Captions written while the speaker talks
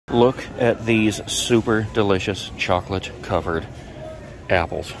Look at these super delicious chocolate-covered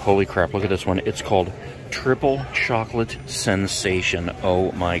apples. Holy crap, look at this one. It's called Triple Chocolate Sensation.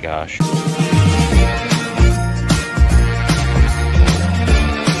 Oh my gosh.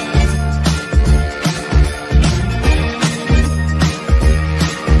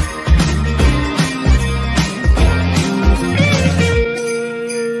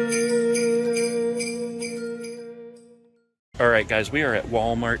 Alright guys, we are at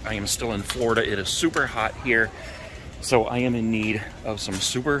Walmart. I am still in Florida. It is super hot here. So I am in need of some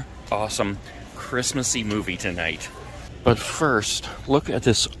super awesome Christmassy movie tonight. But first, look at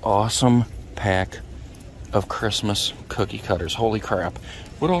this awesome pack of Christmas cookie cutters. Holy crap.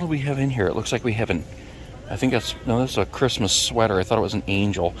 What all do we have in here? It looks like we have that's a Christmas sweater. I thought it was an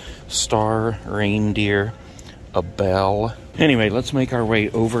angel. Star, reindeer, a bell. Anyway, let's make our way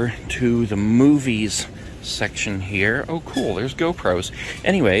over to the movies section here. Oh cool, there's GoPros.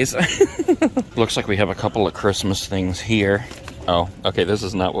 Anyways, looks like we have a couple of Christmas things here. Oh, okay, this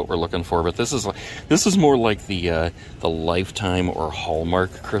is not what we're looking for, but this is more like the Lifetime or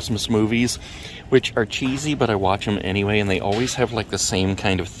Hallmark Christmas movies, which are cheesy, but I watch them anyway, and they always have like the same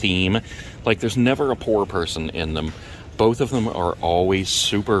kind of theme. Like there's never a poor person in them. Both of them are always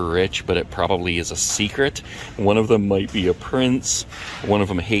super rich, but it probably is a secret. One of them might be a prince. One of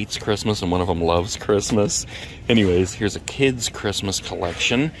them hates Christmas, and one of them loves Christmas. Anyways, here's a kid's Christmas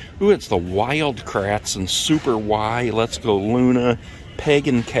collection. Ooh, it's the Wild Kratts and Super Y, Let's Go Luna, Peg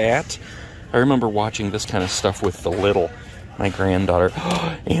and Cat. I remember watching this kind of stuff with the little, my granddaughter.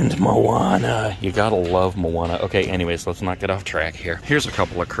 And Moana. You gotta love Moana. Okay, anyways, let's not get off track here. Here's a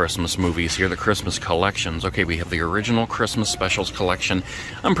couple of Christmas movies here, the Christmas collections. Okay, we have the original Christmas Specials collection.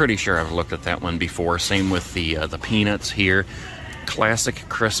 I'm pretty sure I've looked at that one before. Same with the Peanuts here. Classic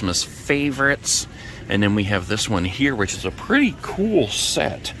Christmas favorites. And then we have this one here, which is a pretty cool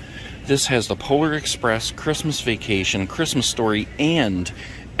set. This has the Polar Express, Christmas Vacation, Christmas Story, and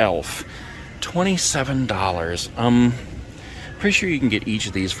Elf. $27. Pretty sure you can get each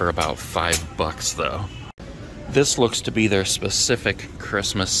of these for about $5 though. This looks to be their specific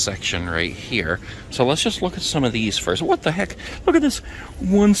Christmas section right here. So let's just look at some of these first. What the heck? Look at this.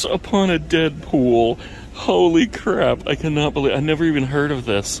 Once Upon a Deadpool. Holy crap. I cannot believe, I never even heard of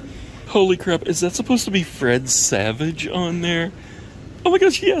this. Holy crap. Is that supposed to be Fred Savage on there? Oh my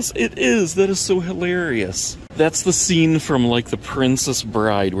gosh, yes, it is. That is so hilarious. That's the scene from, like, The Princess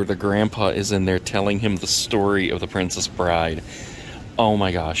Bride, where the grandpa is in there telling him the story of the Princess Bride. Oh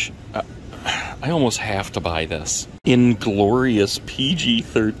my gosh. I almost have to buy this. Inglorious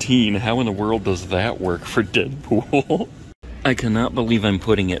PG-13. How in the world does that work for Deadpool? I cannot believe I'm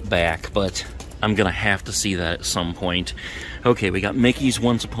putting it back, but I'm gonna have to see that at some point. Okay, we got Mickey's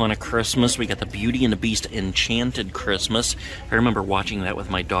Once Upon a Christmas. We got the Beauty and the Beast Enchanted Christmas. I remember watching that with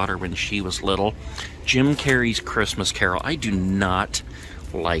my daughter when she was little. Jim Carrey's Christmas Carol. I do not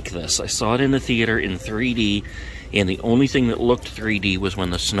like this. I saw it in the theater in 3D, and the only thing that looked 3D was when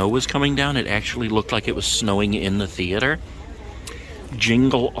the snow was coming down. It actually looked like it was snowing in the theater.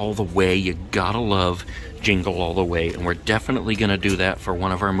 Jingle All the Way. You gotta love Jingle All the Way, and we're definitely gonna do that for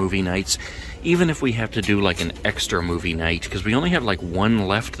one of our movie nights, even if we have to do like an extra movie night, because we only have like one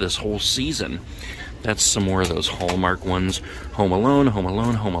left this whole season. That's some more of those Hallmark ones. Home Alone, Home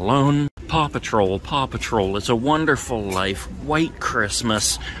Alone, Home Alone. Paw Patrol, Paw Patrol, It's a Wonderful Life, White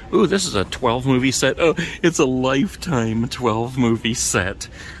Christmas. Ooh, this is a 12-movie set. Oh, it's a Lifetime 12-movie set.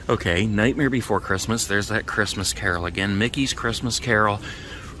 Okay, Nightmare Before Christmas. There's that Christmas Carol again. Mickey's Christmas Carol.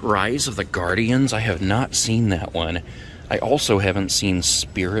 Rise of the Guardians. I have not seen that one. I also haven't seen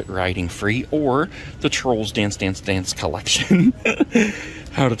Spirit Riding Free or the Trolls Dance Dance Dance collection.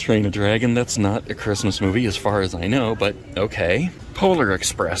 How to Train a Dragon. That's not a Christmas movie as far as I know, but okay. Polar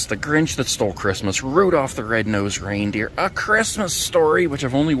Express, The Grinch That Stole Christmas, Rudolph the Red-Nosed Reindeer, A Christmas Story, which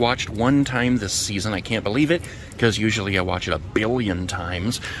I've only watched one time this season. I can't believe it, because usually I watch it 1 billion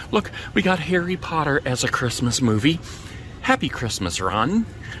times. Look, we got Harry Potter as a Christmas movie. Happy Christmas, Ron.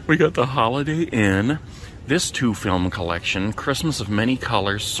 We got The Holiday Inn. This 2-film collection, Christmas of Many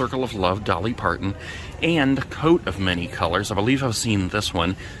Colors, Circle of Love, Dolly Parton, and Coat of Many Colors. I believe I've seen this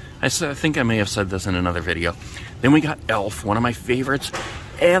one. I think I may have said this in another video. Then we got Elf, one of my favorites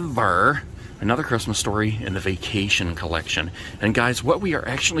ever. Another Christmas Story in the Vacation collection. And guys, what we are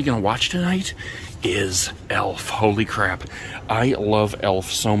actually going to watch tonight is Elf. Holy crap. I love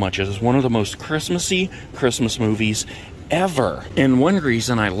Elf so much. It is one of the most Christmassy Christmas movies ever. And one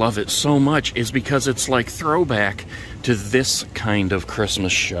reason I love it so much is because it's like throwback to this kind of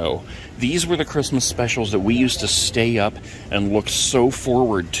Christmas show. These were the Christmas specials that we used to stay up and look so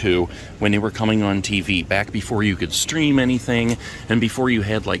forward to when they were coming on TV. Back before you could stream anything, and before you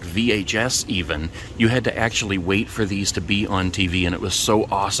had like VHS even, you had to actually wait for these to be on TV, and it was so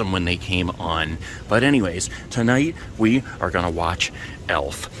awesome when they came on. But anyways, tonight we are gonna watch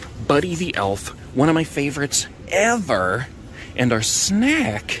Elf. Buddy the Elf, one of my favorites ever, and our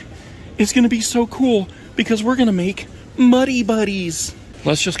snack is gonna be so cool because we're gonna make Muddy Buddies.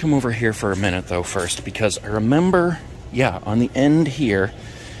 Let's just come over here for a minute though first, because I remember, yeah, on the end here,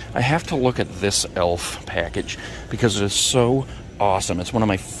 I have to look at this Elf package because it is so awesome. It's one of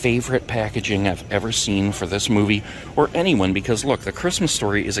my favorite packaging I've ever seen for this movie or anyone, because look, the Christmas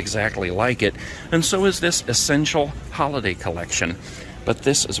Story is exactly like it, and so is this Essential Holiday Collection. But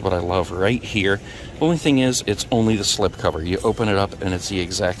this is what I love right here. The only thing is, it's only the slipcover. You open it up and it's the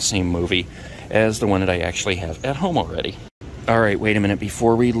exact same movie as the one that I actually have at home already. Alright, wait a minute.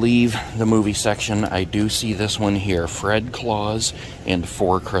 Before we leave the movie section, I do see this one here, Fred Claus and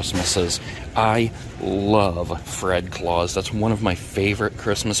Four Christmases. I love Fred Claus. That's one of my favorite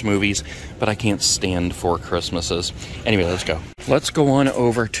Christmas movies, but I can't stand Four Christmases. Anyway, let's go. Let's go on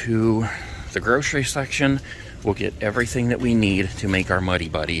over to the grocery section. We'll get everything that we need to make our Muddy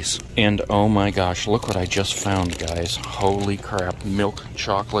Buddies. And oh my gosh, look what I just found, guys. Holy crap, milk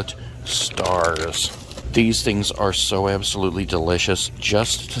chocolate stars. These things are so absolutely delicious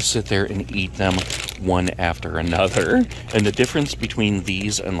just to sit there and eat them one after another. And the difference between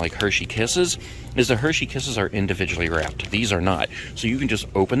these and like Hershey Kisses is the Hershey Kisses are individually wrapped. These are not. So you can just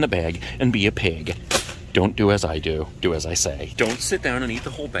open the bag and be a pig. Don't do as I do. Do as I say. Don't sit down and eat the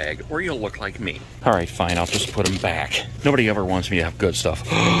whole bag, or you'll look like me. Alright, fine. I'll just put them back. Nobody ever wants me to have good stuff.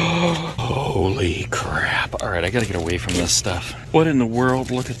 Holy crap. Alright, I gotta get away from this stuff. What in the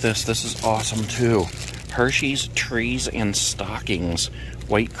world? Look at this. This is awesome, too. Hershey's Trees and Stockings.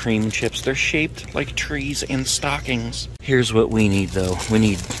 White cream chips. They're shaped like trees and stockings. Here's what we need, though. We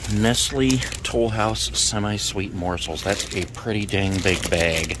need Nestle Toll House Semi-Sweet Morsels. That's a pretty dang big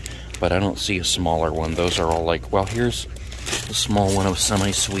bag. But I don't see a smaller one. Those are all like, well, here's a small one of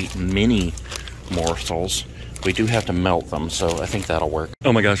semi-sweet mini morsels. We do have to melt them, so I think that'll work.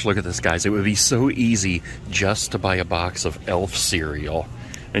 Oh my gosh, look at this, guys. It would be so easy just to buy a box of Elf cereal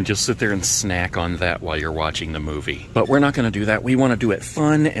and just sit there and snack on that while you're watching the movie. But we're not going to do that. We want to do it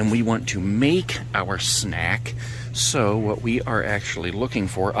fun, and we want to make our snack. So what we are actually looking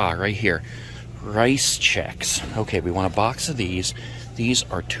for, right here, rice CHEX. Okay, we want a box of these. These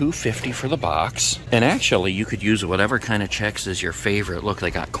are $2.50 for the box. And actually, you could use whatever kind of CHEX is your favorite. Look,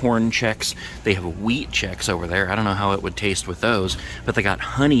 they got corn CHEX. They have wheat CHEX over there. I don't know how it would taste with those, but they got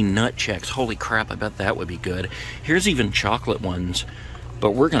honey nut CHEX. Holy crap, I bet that would be good. Here's even chocolate ones,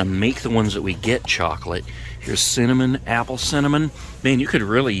 but we're going to make the ones that we get chocolate. Here's cinnamon, apple cinnamon. Man, you could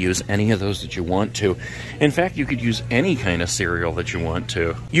really use any of those that you want to. In fact, you could use any kind of cereal that you want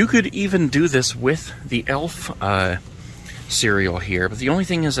to. You could even do this with the Elf cereal here, but the only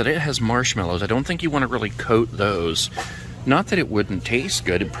thing is that it has marshmallows. I don't think you want to really coat those. Not that it wouldn't taste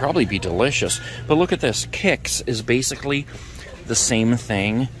good, it'd probably be delicious. But look at this. Kix is basically the same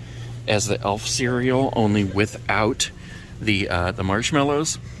thing as the Elf cereal, only without the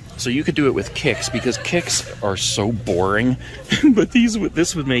marshmallows. So you could do it with Kix, because Kix are so boring, but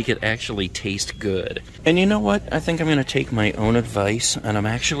this would make it actually taste good. And you know what? I think I'm going to take my own advice, and I'm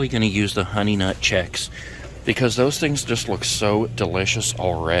actually going to use the Honey Nut CHEX, because those things just look so delicious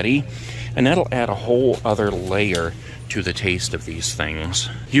already, and that'll add a whole other layer to the taste of these things.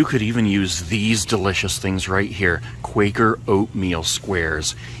 You could even use these delicious things right here, Quaker Oatmeal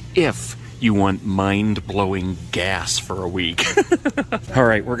Squares, if you want mind-blowing gas for a week.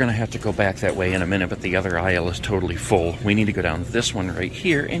 Alright, we're gonna have to go back that way in a minute, but the other aisle is totally full. We need to go down this one right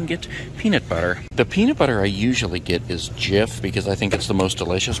here and get peanut butter. The peanut butter I usually get is Jif, because I think it's the most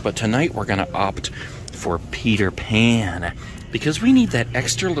delicious, but tonight we're gonna opt for Peter Pan, because we need that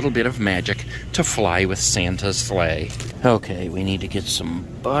extra little bit of magic to fly with Santa's sleigh. Okay, we need to get some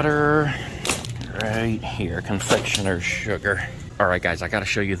butter right here, confectioner's sugar. Alright guys, I gotta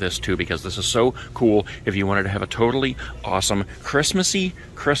show you this too, because this is so cool if you wanted to have a totally awesome Christmassy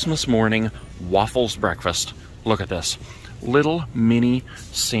Christmas morning waffles breakfast. Look at this. Little mini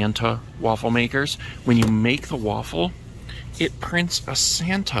Santa waffle makers. When you make the waffle, it prints a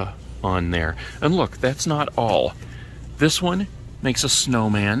Santa on there. And look, that's not all. This one makes a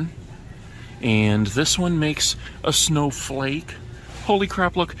snowman, and this one makes a snowflake. Holy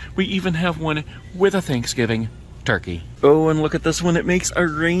crap, look, we even have one with a Thanksgiving turkey. Oh, and look at this one. It makes a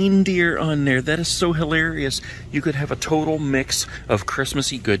reindeer on there. That is so hilarious. You could have a total mix of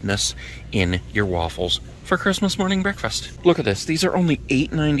Christmassy goodness in your waffles for Christmas morning breakfast. Look at this. These are only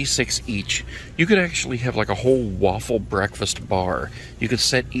 $8.96 each. You could actually have like a whole waffle breakfast bar. You could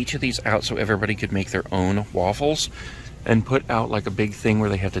set each of these out so everybody could make their own waffles and put out like a big thing where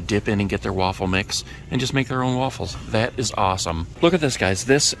they have to dip in and get their waffle mix and just make their own waffles. That is awesome. Look at this, guys.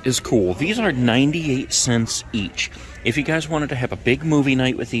 This is cool. These are 98 cents each. If you guys wanted to have a big movie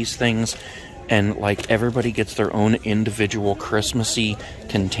night with these things and like everybody gets their own individual Christmassy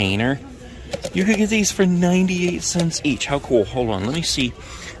container, you could get these for 98 cents each. How cool. Hold on, let me see.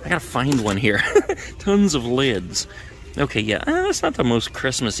 I gotta find one here. Tons of lids. Okay, yeah, that's not the most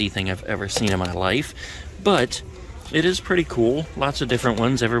Christmassy thing I've ever seen in my life, but it is pretty cool. Lots of different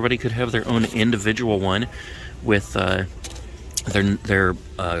ones. Everybody could have their own individual one with their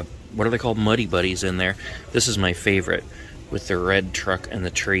what are they called? Muddy Buddies in there. This is my favorite with the red truck and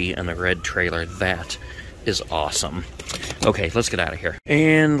the tree and the red trailer. That is awesome. Okay, let's get out of here.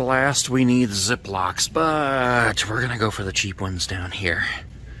 And last, we need Ziplocs, but we're gonna go for the cheap ones down here.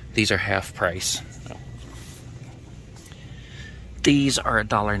 These are half price. These are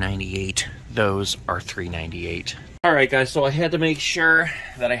 $1.98. Those are $3.98. Alright guys, so I had to make sure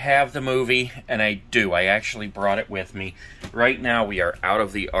that I have the movie, and I do. I actually brought it with me. Right now we are out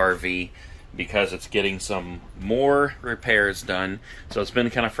of the RV because it's getting some more repairs done, so it's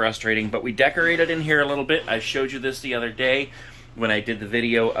been kind of frustrating, but we decorated in here a little bit. I showed you this the other day when I did the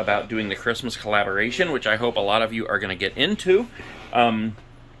video about doing the Christmas collaboration, which I hope a lot of you are going to get into.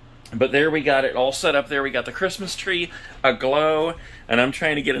 But there we got it all set up there. We got the Christmas tree aglow, and I'm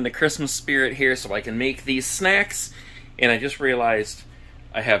trying to get in the Christmas spirit here so I can make these snacks, and I just realized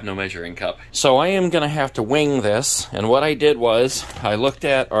I have no measuring cup. So I am going to have to wing this, and what I did was I looked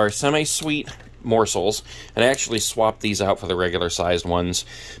at our semi-sweet morsels and actually swapped these out for the regular sized ones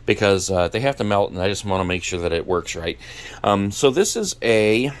because they have to melt, and I just want to make sure that it works right. So this is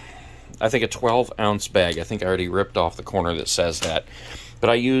I think a 12-ounce bag. I think I already ripped off the corner that says that. But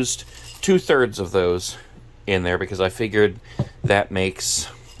I used 2/3 of those in there because I figured that makes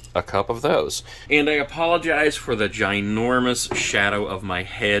a cup of those. And I apologize for the ginormous shadow of my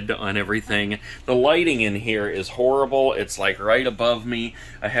head on everything. The lighting in here is horrible. It's like right above me.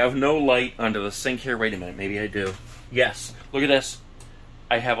 I have no light under the sink here. Wait a minute, maybe I do. Yes, look at this.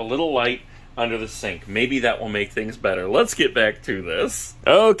 I have a little light under the sink. Maybe that will make things better. Let's get back to this.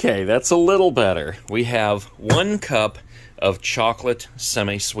 Okay, that's a little better. We have 1 cup of chocolate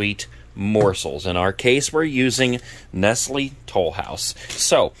semi-sweet morsels. In our case, we're using Nestle Toll House.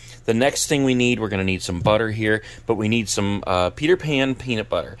 So, the next thing we need, we're going to need some butter here, but we need some Peter Pan peanut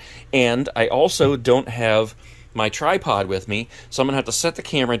butter. And I also don't have my tripod with me, so I'm going to have to set the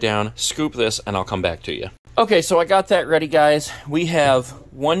camera down, scoop this, and I'll come back to you. Okay, so I got that ready, guys. We have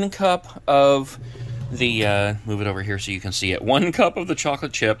 1 cup of the, move it over here so you can see it, 1 cup of the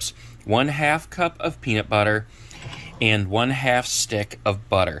chocolate chips, 1/2 cup of peanut butter, and 1/2 stick of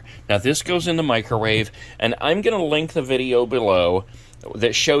butter. Now this goes in the microwave, and I'm going to link the video below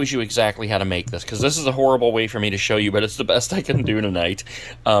that shows you exactly how to make this, because this is a horrible way for me to show you, but it's the best I can do tonight.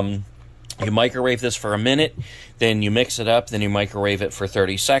 You microwave this for a minute, then you mix it up, then you microwave it for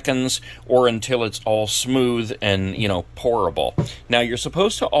 30 seconds, or until it's all smooth and, you know, pourable. Now, you're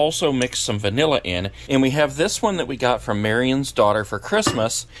supposed to also mix some vanilla in, and we have this one that we got from Marion's daughter for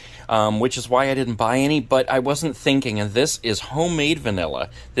Christmas, which is why I didn't buy any, but I wasn't thinking, and this is homemade vanilla.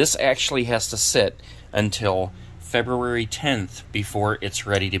 This actually has to sit until February 10th before it's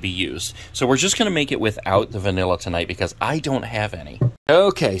ready to be used. So we're just going to make it without the vanilla tonight because I don't have any.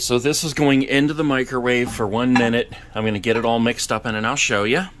 Okay, so this is going into the microwave for 1 minute. I'm going to get it all mixed up in and I'll show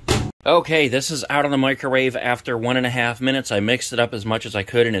you. Okay, this is out of the microwave after 1.5 minutes. I mixed it up as much as I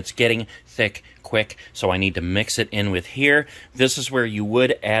could, and it's getting thick quick, so I need to mix it in with here. This is where you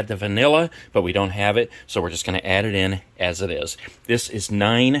would add the vanilla, but we don't have it, so we're just going to add it in as it is. This is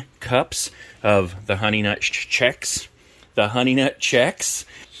 9 cups of the Honey Nut CHEX. The Honey Nut CHEX.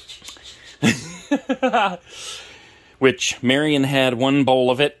 Which Marion had 1 bowl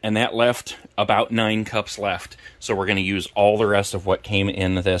of it, and that left about 9 cups left. So we're going to use all the rest of what came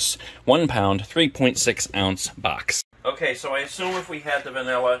in this 1 pound, 3.6 ounce box. Okay, so I assume if we had the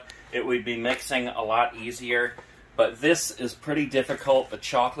vanilla, it would be mixing a lot easier. But this is pretty difficult. The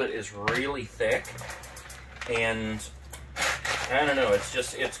chocolate is really thick. And I don't know,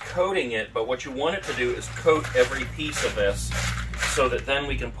 it's coating it. But what you want it to do is coat every piece of this, so that then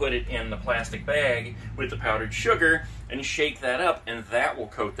we can put it in the plastic bag with the powdered sugar and shake that up, and that will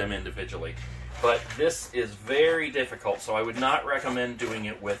coat them individually. But this is very difficult, so I would not recommend doing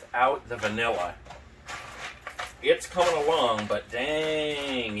it without the vanilla. it's coming along, but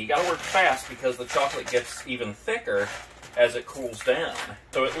dang, you gotta work fast because the chocolate gets even thicker as it cools down.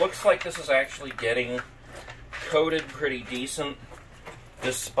 So it looks like this is actually getting coated pretty decent,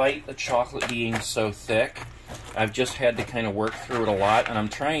 despite the chocolate being so thick. I've just had to kind of work through it a lot, and I'm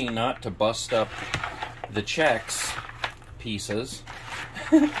trying not to bust up the CHEX pieces,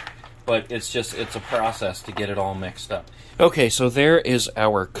 but it's a process to get it all mixed up. Okay, so there is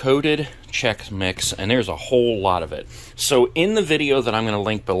our coated CHEX mix, and there's a whole lot of it. So in the video that I'm going to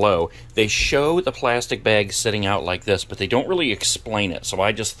link below, they show the plastic bag sitting out like this, but they don't really explain it. So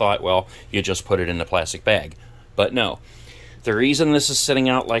I just thought, well, you just put it in the plastic bag. But no. The reason this is sitting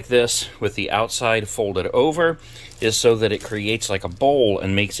out like this with the outside folded over is so that it creates like a bowl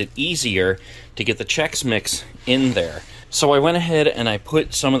and makes it easier to get the CHEX mix in there. So I went ahead and I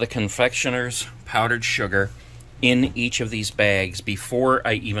put some of the confectioner's powdered sugar in each of these bags before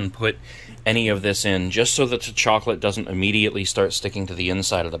I even put any of this in, just so that the chocolate doesn't immediately start sticking to the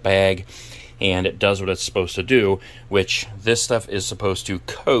inside of the bag, and it does what it's supposed to do, which this stuff is supposed to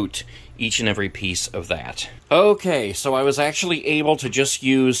coat each and every piece of that. Okay, so I was actually able to just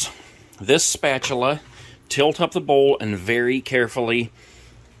use this spatula, tilt up the bowl, and very carefully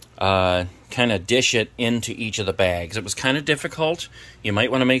kind of dish it into each of the bags. It was kind of difficult. You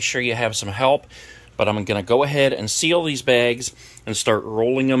might want to make sure you have some help, but I'm going to go ahead and seal these bags and start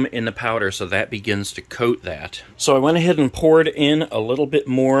rolling them in the powder so that begins to coat that. So I went ahead and poured in a little bit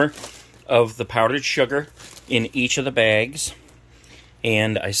more of the powdered sugar in each of the bags,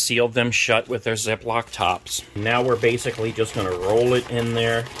 and I sealed them shut with their Ziploc tops. Now we're basically just going to roll it in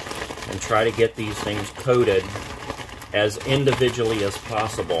there and try to get these things coated as individually as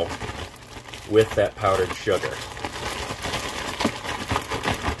possible with that powdered sugar.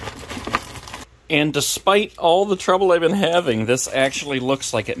 And despite all the trouble I've been having, this actually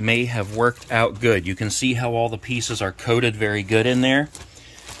looks like it may have worked out good. You can see how all the pieces are coated very good in there.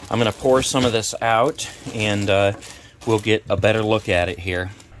 I'm going to pour some of this out, and we'll get a better look at it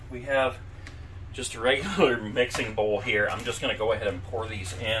here. We have just a regular mixing bowl here. I'm just going to go ahead and pour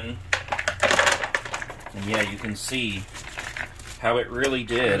these in. And yeah, you can see how it really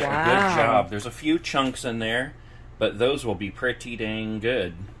did a good job. There's a few chunks in there, but those will be pretty dang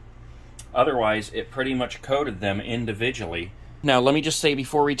good. Otherwise, it pretty much coated them individually. Now, let me just say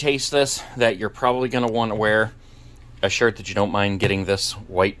before we taste this that you're probably going to want to wear a shirt that you don't mind getting this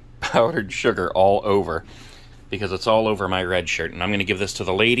white powdered sugar all over, because it's all over my red shirt. And I'm going to give this to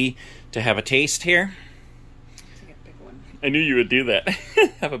the lady to have a taste here. It's like a big one. I knew you would do that.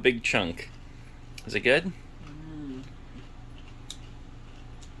 Have a big chunk. Is it good?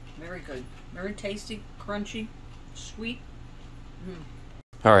 Very good. Very tasty, crunchy, sweet.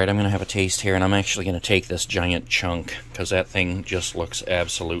 Alright, I'm going to have a taste here, and I'm actually going to take this giant chunk, because that thing just looks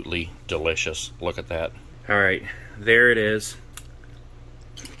absolutely delicious. Look at that. Alright, there it is.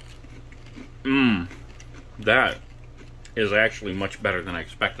 That is actually much better than I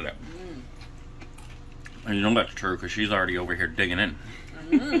expected it. And you know that's true, because she's already over here digging in.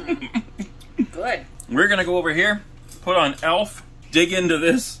 Good. We're going to go over here, put on Elf, dig into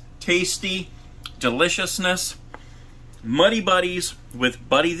this tasty deliciousness. Muddy Buddies with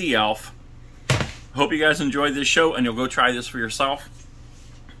Buddy the Elf. Hope you guys enjoyed this show, and you'll go try this for yourself.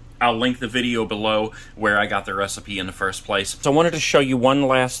 I'll link the video below where I got the recipe in the first place. So I wanted to show you one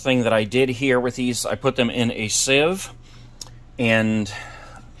last thing that I did here with these. I put them in a sieve and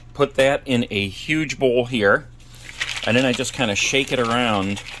put that in a huge bowl here. And then I just kind of shake it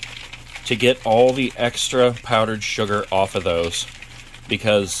around to get all the extra powdered sugar off of those.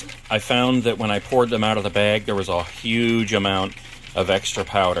 Because I found that when I poured them out of the bag, there was a huge amount of extra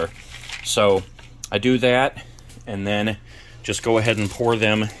powder. So I do that, and then just go ahead and pour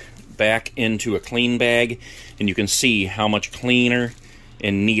them back into a clean bag, and you can see how much cleaner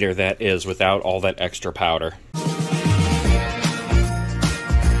and neater that is without all that extra powder.